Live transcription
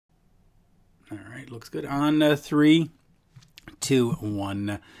All right, looks good. On 3, 2,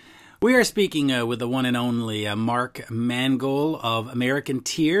 1. We are speaking with the one and only Mark Mangold of American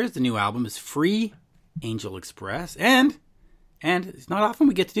Tears. The new album is Free Angel Express. And it's not often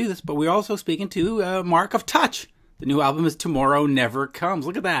we get to do this, but we're also speaking to Mark of Touch. The new album is Tomorrow Never Comes.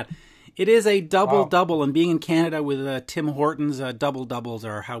 Look at that. It is a double-double, and being in Canada with Tim Hortons, double-doubles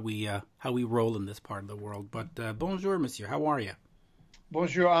are how we roll in this part of the world. But bonjour, monsieur. How are you?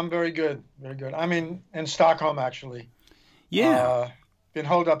 Bonjour. I'm very good. Very good. I'm in Stockholm, actually. Yeah. Been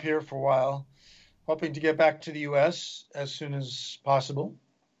holed up here for a while. Hoping to get back to the U.S. as soon as possible.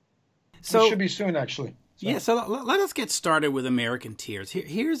 So it should be soon, actually. So let us get started with American Tears.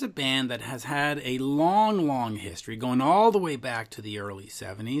 Here's a band that has had a long, long history, going all the way back to the early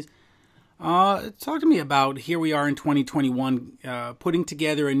 70s. Talk to me about, here we are in 2021, putting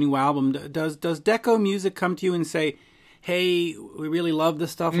together a new album. Does Deco Music come to you and say, hey, we really love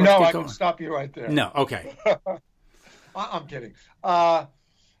this stuff? No, I can stop you right there. No, okay. I'm kidding. Well,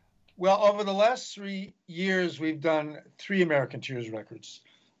 over the last 3 years, we've done 3 American Tears records.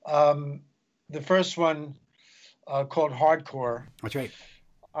 The first one, called Hardcore. That's right.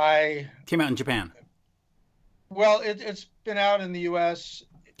 Came out in Japan. Well, it's been out in the U.S.,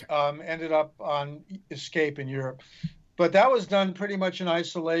 ended up on Escape in Europe. But that was done pretty much in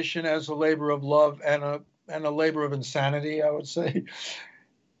isolation as a labor of love and a labor of insanity, I would say.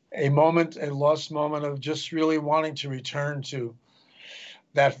 A lost moment of just really wanting to return to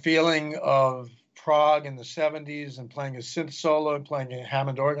that feeling of Prague in the 70s and playing a synth solo, playing a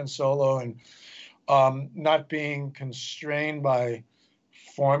Hammond organ solo, and not being constrained by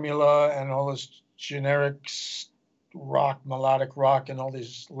formula and all this generic rock, melodic rock, and all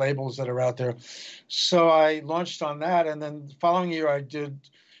these labels that are out there. So I launched on that, and then the following year I did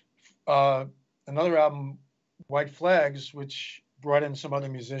another album, White Flags, which brought in some other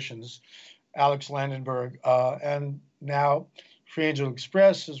musicians, Alex Landenberg, and now Free Angel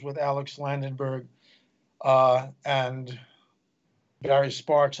Express is with Alex Landenberg and Barry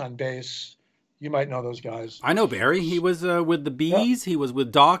Sparks on bass. You might know those guys. I know Barry. He was with the Bees. Yeah. He was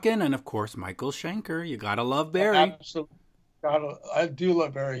with Dawkins, and of course Michael Schenker. You gotta love Barry. Absolutely, I do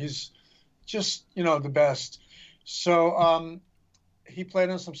love Barry. He's just the best. So he played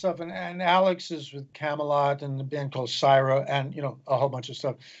on some stuff, and Alex is with Camelot and a band called Syra, and a whole bunch of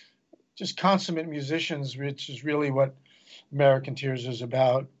stuff. Just consummate musicians, which is really what American Tears is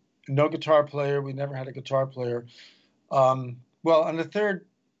about. No guitar player. We never had a guitar player. Well, on the third,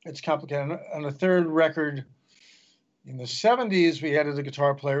 it's complicated. On the third record, in the 70s, we added a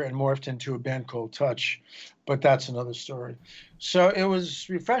guitar player and morphed into a band called Touch, but that's another story. So it was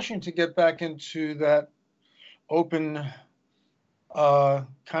refreshing to get back into that open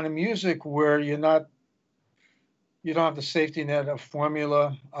kind of music where you don't have the safety net of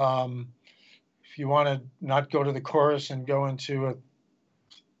formula. If you want to not go to the chorus and go into a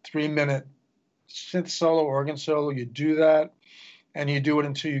 3-minute synth solo, organ solo, you do that, and you do it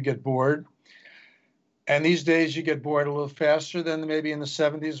until you get bored. And these days you get bored a little faster than maybe in the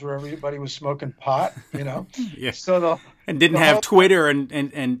 70s where everybody was smoking pot, Yeah. So and didn't have Twitter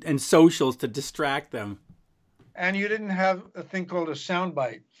and socials to distract them. And you didn't have a thing called a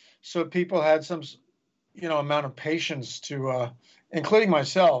soundbite. So people had some, amount of patience to, including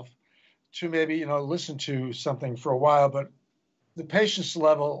myself, to maybe, listen to something for a while. But the patience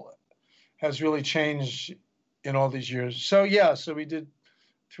level has really changed in all these years. So so we did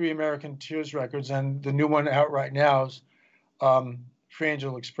 3 American Tears records, and the new one out right now is Free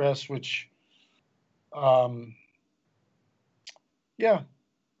Angel Express, which,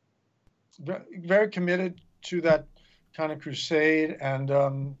 very committed to that kind of crusade,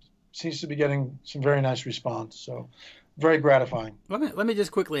 and seems to be getting some very nice response. So very gratifying. Let me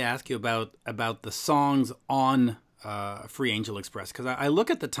just quickly ask you about the songs on Free Angel Express, because I look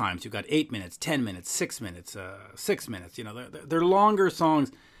at the times. You've got 8 minutes, 10 minutes, 6 minutes, 6 minutes. They're longer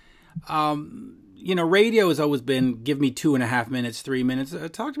songs. Radio has always been give me 2.5 minutes, 3 minutes.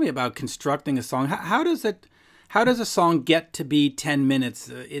 Talk to me about constructing a song. How does a song get to be 10 minutes?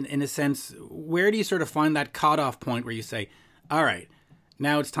 In a sense, where do you sort of find that cutoff point where you say, all right,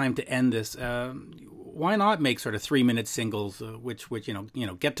 now it's time to end this? Why not make sort of 3-minute singles, which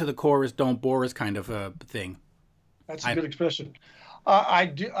get to the chorus, don't bore us kind of a thing? That's a good expression.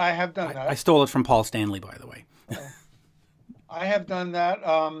 I have done that. I stole it from Paul Stanley, by the way. I have done that.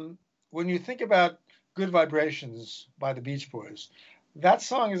 When you think about Good Vibrations by the Beach Boys, that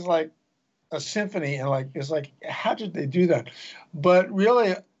song is like a symphony, and it's like, how did they do that? But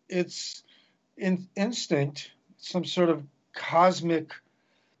really, it's instinct, some sort of cosmic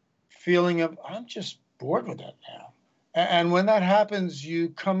feeling of, I'm just bored with that now. And when that happens, you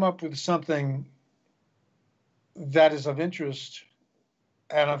come up with something that is of interest.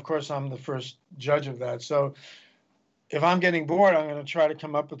 And of course, I'm the first judge of that. So if I'm getting bored, I'm going to try to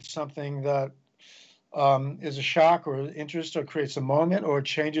come up with something that is a shock or interest or creates a moment or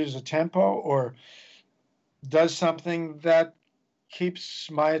changes a tempo or does something that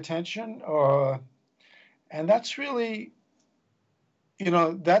keeps my attention. And that's really,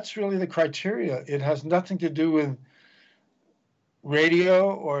 that's really the criteria. It has nothing to do with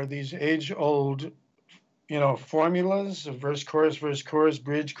radio or these age-old, formulas of verse, chorus,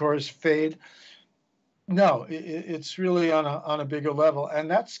 bridge, chorus, fade. No, it's really on a bigger level.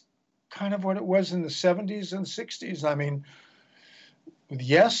 And that's kind of what it was in the 70s and 60s. I mean, with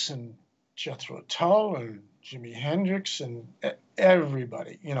Yes and Jethro Tull and Jimi Hendrix and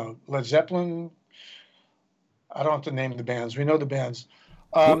everybody, Led Zeppelin. I don't have to name the bands. We know the bands.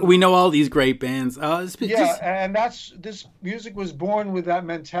 We know all these great bands. And this music was born with that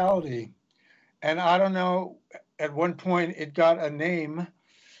mentality. And I don't know, at one point it got a name.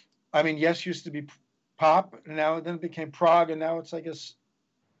 I mean, Yes used to be pop, and then it became prog, and now it's, I guess,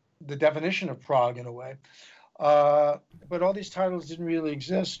 the definition of prog in a way. But all these titles didn't really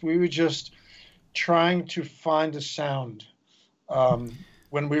exist. We were just trying to find a sound.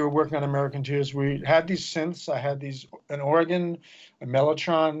 When we were working on American Tears, we had these synths. I had an organ, a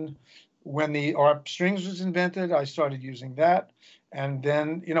mellotron. When the ARP strings was invented, I started using that. And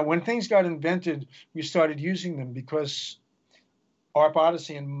then, when things got invented, we started using them because ARP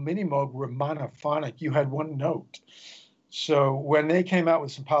Odyssey and Minimoog were monophonic. You had one note. So when they came out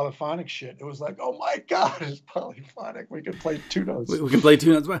with some polyphonic shit, it was like, oh my God, it's polyphonic. We could play two notes. We can play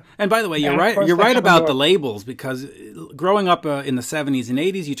two notes. And by the way, you're right. You're right about the labels, because growing up in the 70s and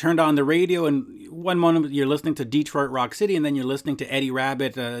 80s, you turned on the radio, and one moment you're listening to Detroit Rock City, and then you're listening to Eddie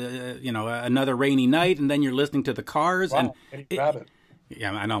Rabbit, Another Rainy Night, and then you're listening to the Cars. Wow, and Eddie Rabbit.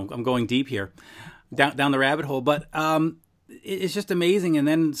 Yeah, I know. I'm going deep here, down the rabbit hole, but. It's just amazing. And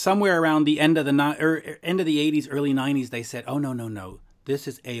then somewhere around the end of the 80s, early 90s, they said, oh, no, this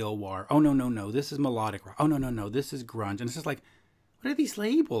is AOR. Oh, no, this is melodic rock. Oh, no, this is grunge. And it's just like, what are these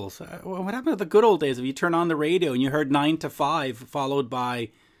labels? What happened to the good old days if you turn on the radio and you heard 9 to 5 followed by,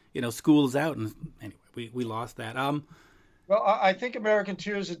 School's Out? And anyway, we lost that. Well, I think American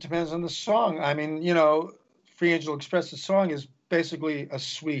Tears, it depends on the song. I mean, Free Angel Express, the song is basically a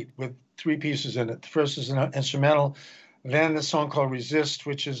suite with 3 pieces in it. The first is an instrumental. Then the song called Resist,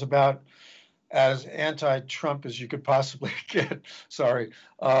 which is about as anti-Trump as you could possibly get. Sorry.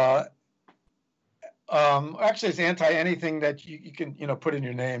 Actually, it's anti-anything that you can, put in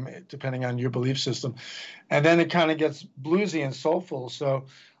your name, depending on your belief system. And then it kind of gets bluesy and soulful. So,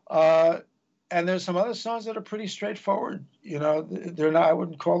 and there's some other songs that are pretty straightforward. They're not, I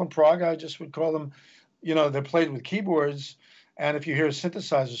wouldn't call them prog. I just would call them, they're played with keyboards. And if you hear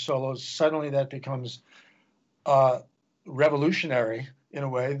synthesizer solos, suddenly that becomes revolutionary in a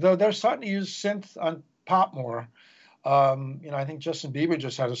way, though they're starting to use synth on pop more. I think Justin Bieber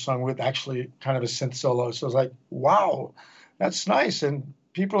just had a song with actually kind of a synth solo. So I was like, wow, that's nice. And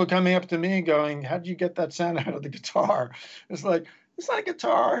people are coming up to me going, how did you get that sound out of the guitar? It's like, it's not a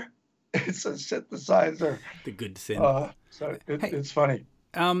guitar. It's a synthesizer. The good synth. It's funny.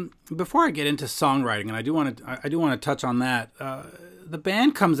 Before I get into songwriting, and I do want to touch on that, the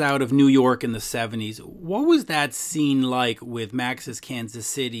band comes out of New York in the 70s. What was that scene like with Max's Kansas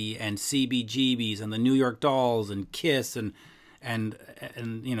City and CBGB's and the New York Dolls and Kiss and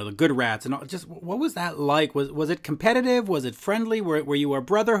the Good Rats and all? Just what was that like? Was it competitive? Was it friendly? Were you a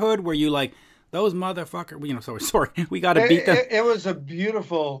brotherhood? Were you like, those motherfuckers? Sorry, we got to beat them. It was a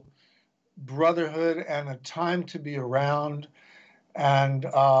beautiful brotherhood and a time to be around. And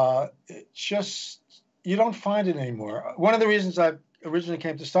you don't find it anymore. One of the reasons I originally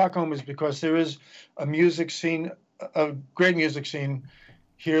came to Stockholm is because there is a music scene, a great music scene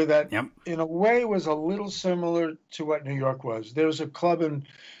here that in a way was a little similar to what New York was. There was a club I'm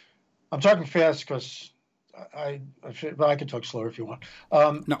talking fast because I can talk slower if you want.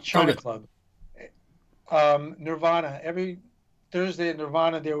 China Club. Nirvana. Every Thursday at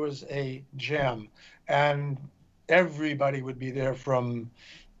Nirvana there was a jam, and everybody would be there, from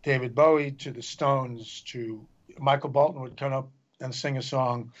David Bowie to the Stones to Michael Bolton would come up and sing a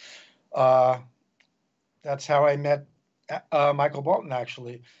song. That's how I met Michael Bolton,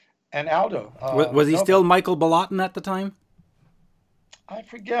 actually, and Aldo. Was he still Michael Bolton at the time? I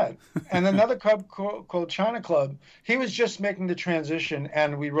forget. And another club called China Club, he was just making the transition,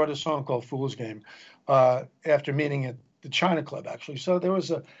 and we wrote a song called Fool's Game after meeting at the China Club, actually. So there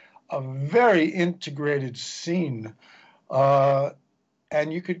was a very integrated scene.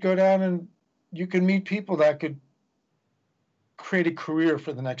 And you could go down and you could meet people that could create a career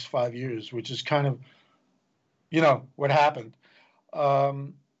for the next 5 years, which is kind of, what happened.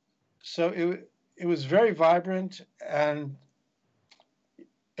 So it was very vibrant and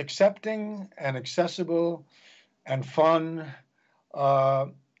accepting and accessible and fun.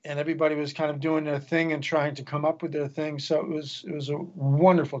 And everybody was kind of doing their thing and trying to come up with their thing. So it was a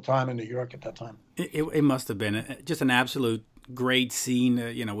wonderful time in New York at that time. It must have been just an absolute great scene,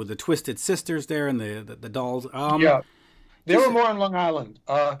 with the Twisted Sisters there and the dolls. Yeah, they were more on Long Island.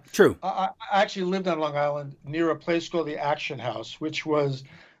 True. I actually lived on Long Island near a place called the Action House, which was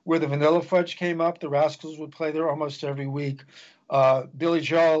where the Vanilla Fudge came up. The Rascals would play there almost every week. Billy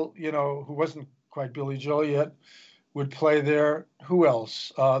Joel, who wasn't quite Billy Joel yet, would play there. Who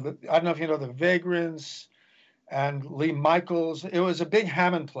else? I don't know if you know the Vagrants and Lee Michaels. It was a big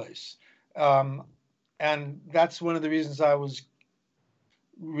Hammond place. And that's one of the reasons I was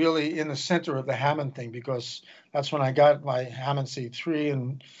really in the center of the Hammond thing, because that's when I got my Hammond C3,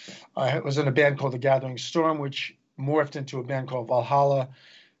 and I was in a band called The Gathering Storm, which morphed into a band called Valhalla,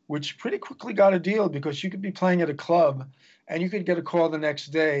 which pretty quickly got a deal because you could be playing at a club and you could get a call the next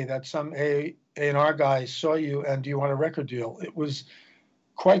day that some A&R guy saw you and do you want a record deal? It was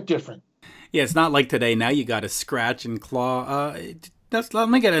quite different. Yeah, it's not like today. Now you got to scratch and claw. Let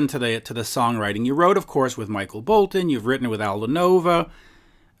me get into the songwriting. You wrote, of course, with Michael Bolton. You've written with Aldo Nova.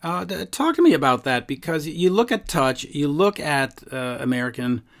 Talk to me about that, because you look at Touch, you look at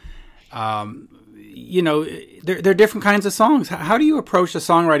American. They're different kinds of songs. How do you approach the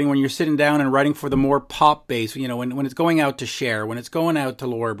songwriting when you're sitting down and writing for the more pop bass? When it's going out to Cher, when it's going out to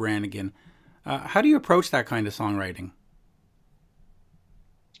Laura Branigan, how do you approach that kind of songwriting?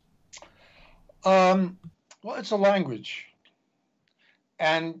 Well, it's a language,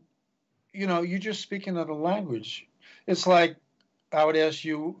 and you just speak another language. It's like I would ask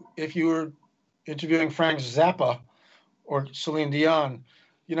you if you were interviewing Frank Zappa or Celine Dion.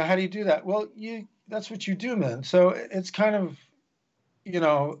 How do you do that? Well, that's what you do, man. So it's kind of, in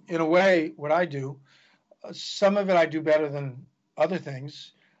a way, what I do. Some of it I do better than other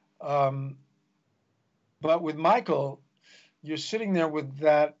things. But with Michael, you're sitting there with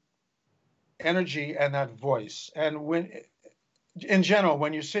that energy and that voice. And in general,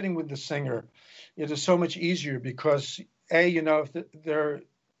 when you're sitting with the singer, it is so much easier because A, if they're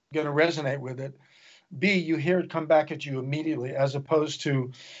going to resonate with it. B, you hear it come back at you immediately, as opposed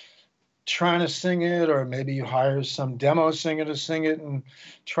to trying to sing it, or maybe you hire some demo singer to sing it and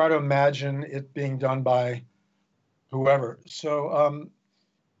try to imagine it being done by whoever. So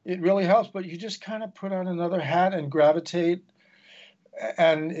it really helps, but you just kind of put on another hat and gravitate.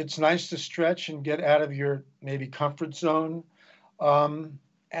 And it's nice to stretch and get out of your maybe comfort zone. And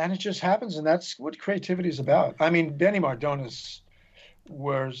it just happens. And that's what creativity is about. I mean, Benny Mardones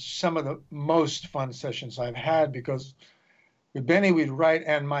were some of the most fun sessions I've had, because with Benny, we'd write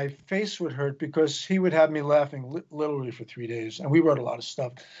and my face would hurt because he would have me laughing literally for 3 days. And we wrote a lot of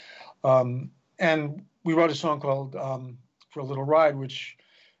stuff. And we wrote a song called For a Little Ride, which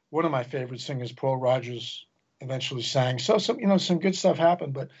one of my favorite singers, Paul Rogers, eventually sang. So some good stuff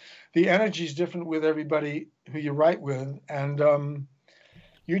happened, but the energy is different with everybody who you write with. And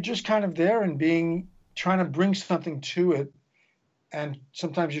you're just kind of there and trying to bring something to it. And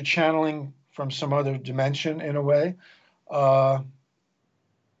sometimes you're channeling from some other dimension in a way.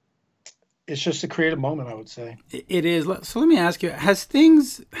 It's just a creative moment, I would say. It is. So let me ask you: have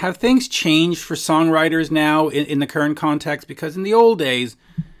things changed for songwriters now in the current context? Because in the old days,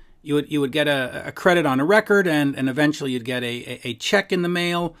 you would get a credit on a record, and eventually you'd get a check in the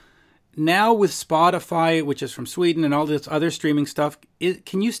mail. Now with Spotify, which is from Sweden, and all this other streaming stuff,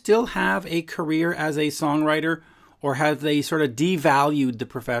 can you still have a career as a songwriter? Or have they sort of devalued the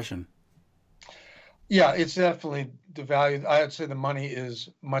profession? Yeah, it's definitely devalued. I would say the money is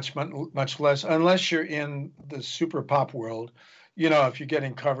much less, unless you're in the super pop world. If you're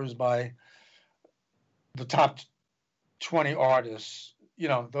getting covers by the top 20 artists,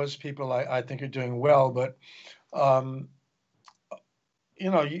 those people I think are doing well. But,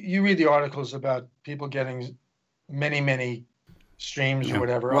 you read the articles about people getting many streams or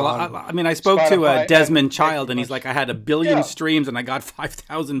whatever. Well, I spoke Spotify to Desmond Child, and he's like, I had 1 billion streams and I got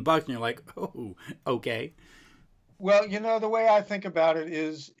 $5,000, and you're like, oh, okay. Well, the way I think about it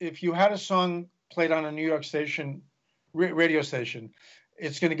is, if you had a song played on a New York station, radio station,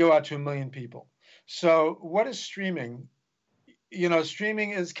 it's going to go out to 1 million people. So what is streaming?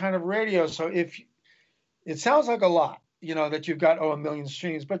 Streaming is kind of radio. So if it sounds like a lot, that you've got 1 million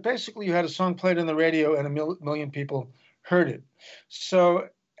streams, but basically you had a song played on the radio and 1 million people heard it. So,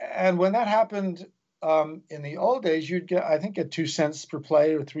 and when that happened in the old days, you'd get 2 cents per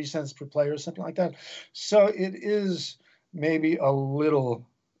play or 3 cents per play or something like that. So it is maybe a little,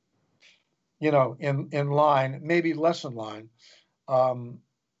 in line, maybe less in line. Um,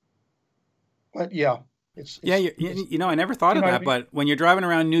 but yeah, Yeah, I never thought of what I that, mean? but when you're driving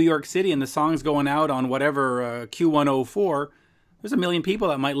around New York City and the song's going out on whatever Q104, there's a million people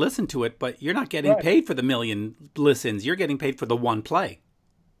that might listen to it, but you're not getting Right. paid for the million listens. You're getting paid for the one play.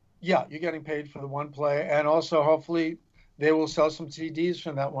 Yeah, you're getting paid for the one play, and also hopefully they will sell some CDs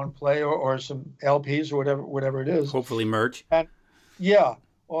from that one play, or some LPs or whatever it is. Hopefully, merch. And yeah,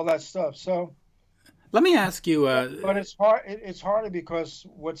 all that stuff. So, Let me ask you. but it's hard. It's harder because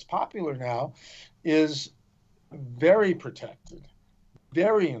what's popular now is very protected,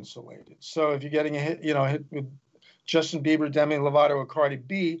 very insulated. So if you're getting a hit, hit with Justin Bieber, Demi Lovato, or Cardi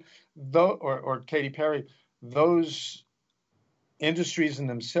B, or Katy Perry, those industries in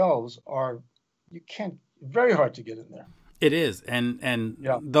themselves are, you can't, very hard to get in there. It is, and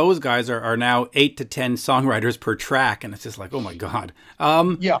Yeah. those guys are now 8 to 10 songwriters per track, and it's just like, oh my god.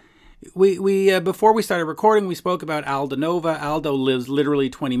 Yeah. We before we started recording, we spoke about Aldo Nova. Aldo lives literally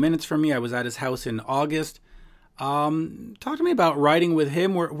 20 minutes from me. I was at his house in August. Talk to me about writing with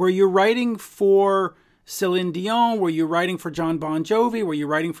him. Were you writing for Celine Dion? Were you writing for John Bon Jovi? Were you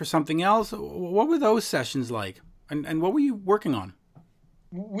writing for something else? What were those sessions like? And what were you working on?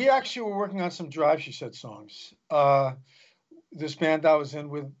 We actually were working on some Drive, She Said songs. This band I was in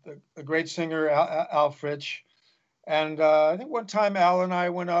with a great singer, Al Fritsch. And I think one time Al and I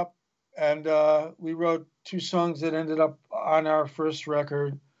went up and we wrote 2 songs that ended up on our first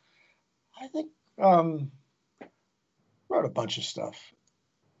record. I think wrote a bunch of stuff.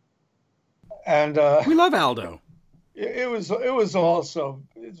 And we love Aldo. It was also,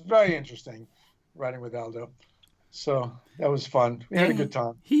 it's very interesting writing with Aldo. So that was fun. We had a good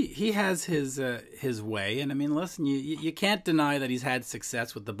time. He has his way, and I mean, listen, you can't deny that he's had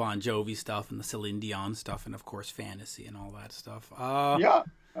success with the Bon Jovi stuff and the Celine Dion stuff, and of course Fantasy and all that stuff. Yeah,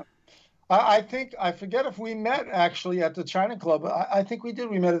 I think, I forget if we met actually at the China Club. I think we did.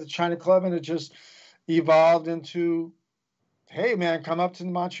 We met at the China Club, and it just evolved into, hey man, come up to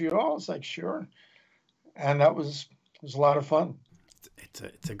Montreal. It's like, sure, and it was a lot of fun.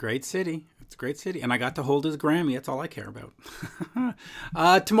 It's a great city. It's a great city, and I got to hold his Grammy. That's all I care about.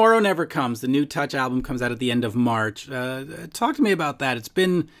 Tomorrow Never Comes. The new Touch album comes out at the end of March. Talk to me about that. It's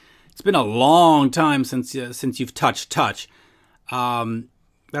been a long time since you've touched Touch.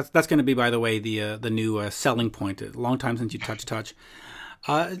 That's going to be, by the way, the new selling point. A long time since you touched Touch.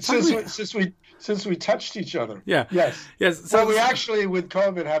 Since we touched each other. Yeah. Yes. So we actually, with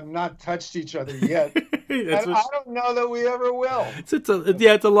COVID, have not touched each other yet. And I don't know that we ever will.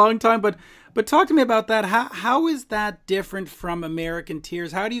 It's a long time, but talk to me about that. How is that different from American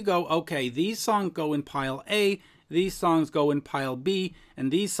Tears? How do you go, okay, these songs go in pile A, these songs go in pile B,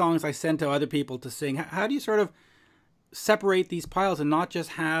 and these songs I send to other people to sing? How do you sort of separate these piles and not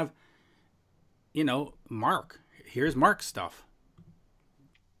just have, Mark, here's Mark's stuff,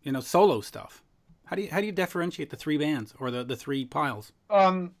 solo stuff? How do you differentiate the 3 bands or the 3 piles?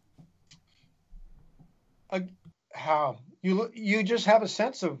 How you just have a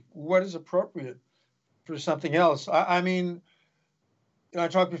sense of what is appropriate for something else. I mean, I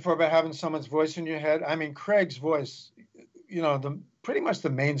talked before about having someone's voice in your head. I mean, Craig's voice, pretty much the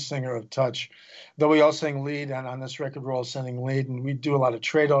main singer of Touch, though we all sing lead, and on this record we're all singing lead, and we do a lot of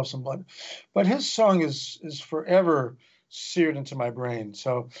trade-offs and but his song is forever seared into my brain.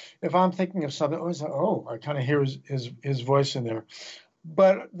 So if I'm thinking of something, I kind of hear his voice in there.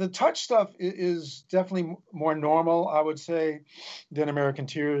 But the Touch stuff is definitely more normal, I would say, than American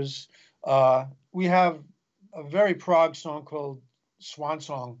Tears. We have a very prog song called Swan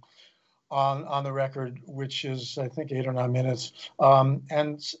Song on the record, which is, I think, 8 or 9 minutes.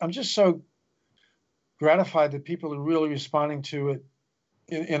 And I'm just so gratified that people are really responding to it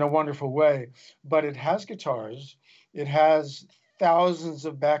in a wonderful way. But it has guitars. It has thousands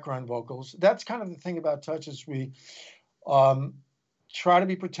of background vocals. That's kind of the thing about Touch, is we try to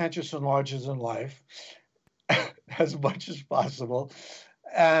be pretentious and larger than life as much as possible.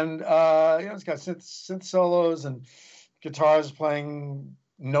 And it's got synth solos and guitars playing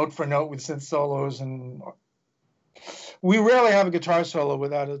note for note with synth solos. And we rarely have a guitar solo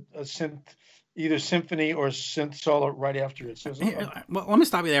without a synth, either symphony or synth solo right after it. So, well, let me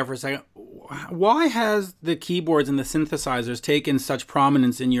stop you there for a second. Why has the keyboards and the synthesizers taken such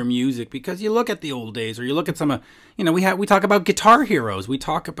prominence in your music? Because you look at the old days, or you look at some of, we talk about Guitar Heroes. We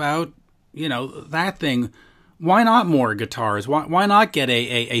talk about, that thing. Why not more guitars? Why not get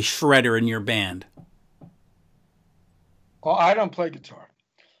a shredder in your band? Well, I don't play guitar,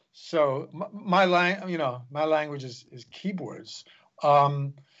 so my language is keyboards.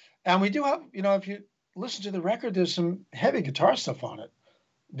 And we do have, listen to the record, there's some heavy guitar stuff on it.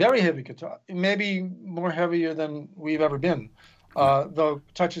 Very heavy guitar, maybe more heavier than we've ever been, Yeah. though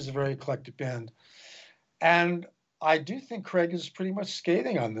Touch is a very eclectic band. And I do think Craig is pretty much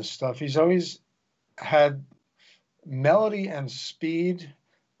scathing on this stuff. He's always had melody and speed.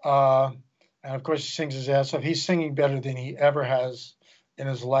 And of course, he sings his ass off. He's singing better than he ever has in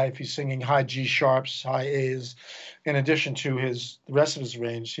his life. He's singing high G sharps, high A's, in addition to the rest of his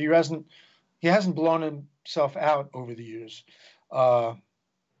range. He hasn't blown himself out over the years.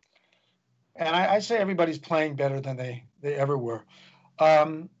 And I say everybody's playing better than they ever were.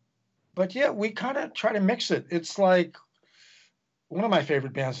 But yeah, we kind of try to mix it. It's like one of my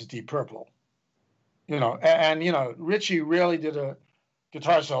favorite bands is Deep Purple. And Richie rarely did a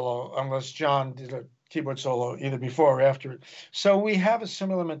guitar solo unless John did a keyboard solo either before or after it. So we have a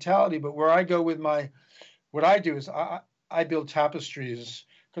similar mentality, but where I go with what I do is I build tapestries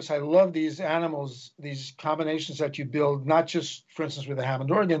because I love these animals, these combinations that you build, not just, for instance, with a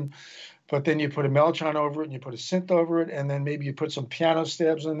Hammond organ, but then you put a mellotron over it and you put a synth over it, and then maybe you put some piano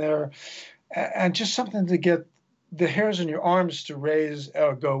stabs in there, and just something to get the hairs on your arms to raise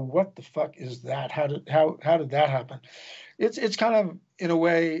or go, what the fuck is that? How did that happen? It's kind of, in a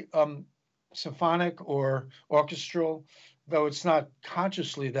way, symphonic or orchestral, though it's not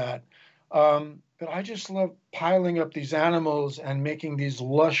consciously that. But I just love piling up these animals and making these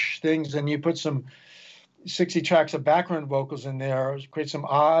lush things, and you put some 60 tracks of background vocals in there, create some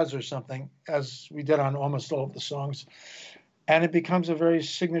ahs or something, as we did on almost all of the songs, and it becomes a very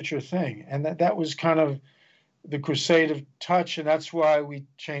signature thing. And that was kind of the crusade of Touch, and that's why we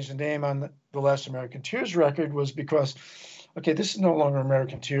changed the name on the last American Tears record, was because, okay, this is no longer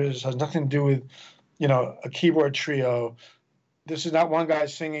American Tears. It has nothing to do with, a keyboard trio. This is not one guy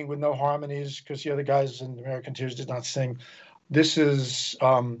singing with no harmonies because the other guys in American Tears did not sing. This is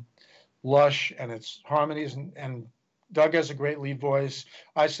lush, and it's harmonies, and Doug has a great lead voice.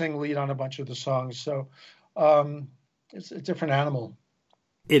 I sing lead on a bunch of the songs, so it's a different animal.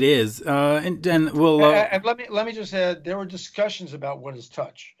 It is, and we'll. And let me just add, there were discussions about what is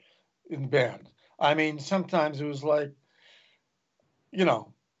Touch in the band. I mean, sometimes it was like,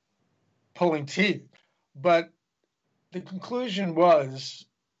 pulling teeth, but the conclusion was,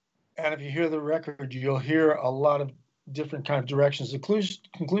 and if you hear the record, you'll hear a lot of different kind of directions. The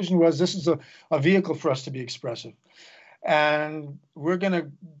conclusion was, this is a vehicle for us to be expressive, and we're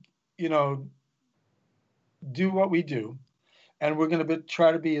going to, do what we do, and we're going to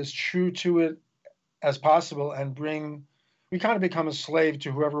try to be as true to it as possible, and we kind of become a slave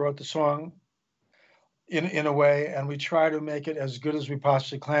to whoever wrote the song in a way, and we try to make it as good as we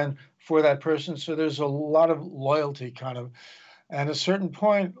possibly can for that person. So there's a lot of loyalty, kind of. And at a certain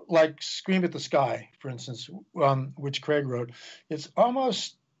point, like Scream at the Sky, for instance, which Craig wrote, it's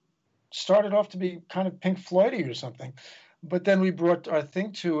almost started off to be kind of Pink Floyd-y or something. But then we brought our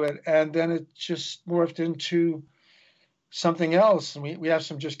thing to it, and then it just morphed into something else. And we have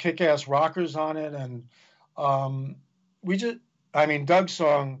some just kick-ass rockers on it. And Doug's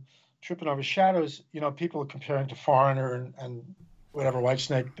song, Tripping Over Shadows, people are comparing to Foreigner and whatever,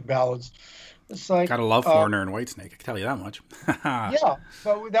 Whitesnake, the ballads. It's like, gotta love Foreigner and Whitesnake, I can tell you that much. Yeah,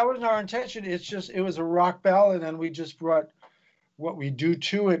 but that wasn't our intention. It was a rock ballad, and we just brought what we do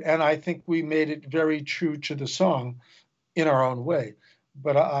to it, and I think we made it very true to the song in our own way.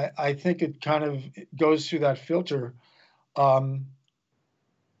 But I think it kind of goes through that filter, and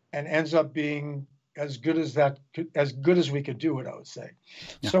ends up being as good as we could do it, I would say.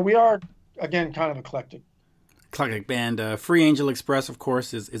 Yeah. So we are, again, kind of eclectic. Eclectic band. Free Angel Express, of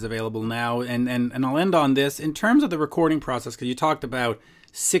course, is available now. And I'll end on this. In terms of the recording process, because you talked about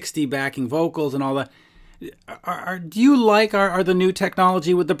 60 backing vocals and all that, do you like are the new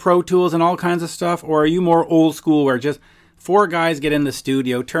technology with the Pro Tools and all kinds of stuff, or are you more old school where just 4 guys get in the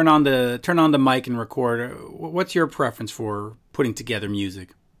studio, turn on the mic and record? What's your preference for putting together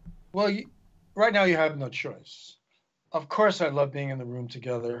music? Well, right now you have no choice. Of course, I love being in the room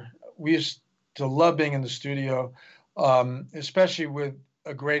together. We used to love being in the studio, especially with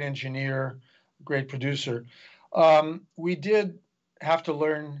a great engineer, great producer. We did have to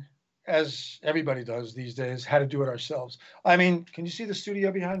learn, as everybody does these days, how to do it ourselves. I mean, can you see the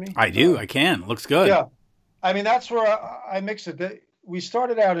studio behind me? I do. I can. Looks good. Yeah. I mean, that's where I mix it. We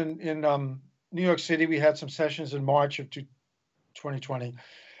started out in New York City. We had some sessions in March of 2020.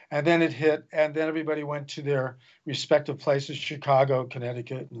 And then it hit, and then everybody went to their respective places, Chicago,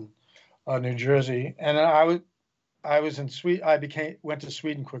 Connecticut, and New Jersey. And I was in Sweden. Went to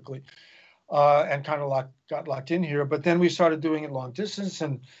Sweden quickly, and kind of got locked in here. But then we started doing it long distance,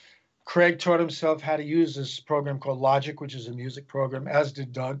 and Craig taught himself how to use this program called Logic, which is a music program, as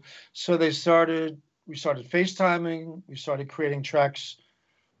did Doug. So they started we started FaceTiming. We started creating tracks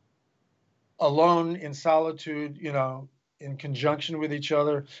alone in solitude, in conjunction with each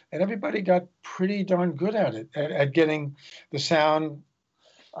other. And everybody got pretty darn good at it, at getting the sound.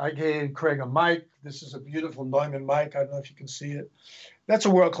 I gave Craig a mic. This is a beautiful Neumann mic. I don't know if you can see it. That's a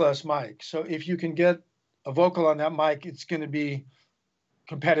world-class mic. So if you can get a vocal on that mic, it's going to be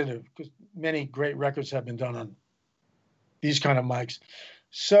competitive, because many great records have been done on these kind of mics.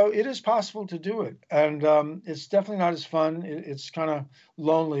 So it is possible to do it. And it's definitely not as fun. It's kind of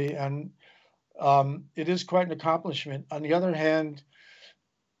lonely, and it is quite an accomplishment. On the other hand,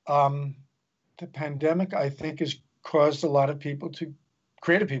 the pandemic, I think, has caused a lot of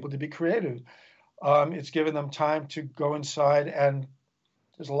creative people to be creative. It's given them time to go inside, and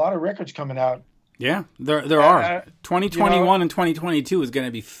there's a lot of records coming out. Yeah, there are. 2021 and 2022 is going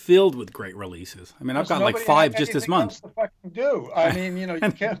to be filled with great releases. I mean, I've got like 5 just this month. To fucking do. I mean, you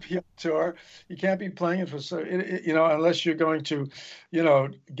can't be on tour. You can't be playing it for unless you're going to,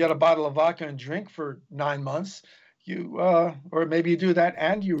 get a bottle of vodka and drink for 9 months. Or maybe you do that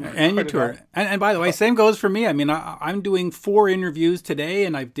and you tour. And by the way, same goes for me. I mean, I'm doing 4 interviews today,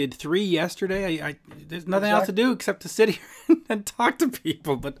 and I did 3 yesterday. There's nothing else to do except to sit here and talk to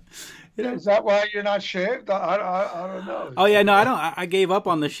people. But is that why you're not shaved? I don't know. Oh yeah, no, I don't. I gave up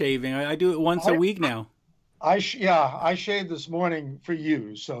on the shaving. I do it once a week now. I shaved this morning for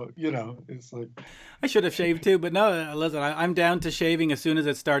you, so it's like I should have shaved too. But no, listen, I'm down to shaving as soon as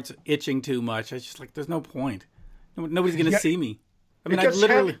it starts itching too much. It's just like there's no point. Nobody's going to see me. I mean, I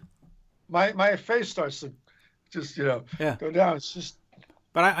literally... My face starts to just, go down. It's just...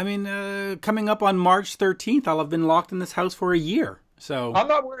 But I mean, coming up on March 13th, I'll have been locked in this house for a year. So I'm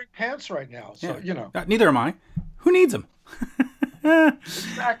not wearing pants right now, so, Neither am I. Who needs them?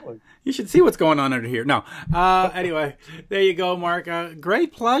 Exactly. You should see what's going on under here. No. Anyway, there you go, Mark.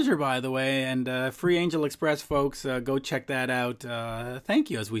 Great pleasure, by the way. And Free Angel Express, folks, go check that out. Thank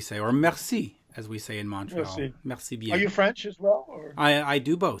you, as we say, or merci, as we say in Montreal. Merci bien. Are you French as well? Or? I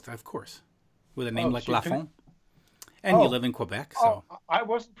do both, of course, with a name like Lafon. And you live in Quebec, so. I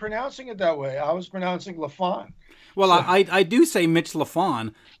wasn't pronouncing it that way. I was pronouncing Lafon. Well, so. I do say Mitch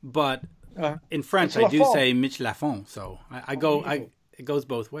Lafon, but in French I do say Mitch Lafon. So it goes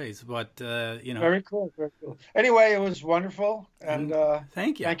both ways. But Very cool, very cool. Anyway, it was wonderful, and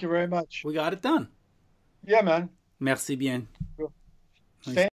thank you. Thank you very much. We got it done. Yeah, man. Merci bien. Cool.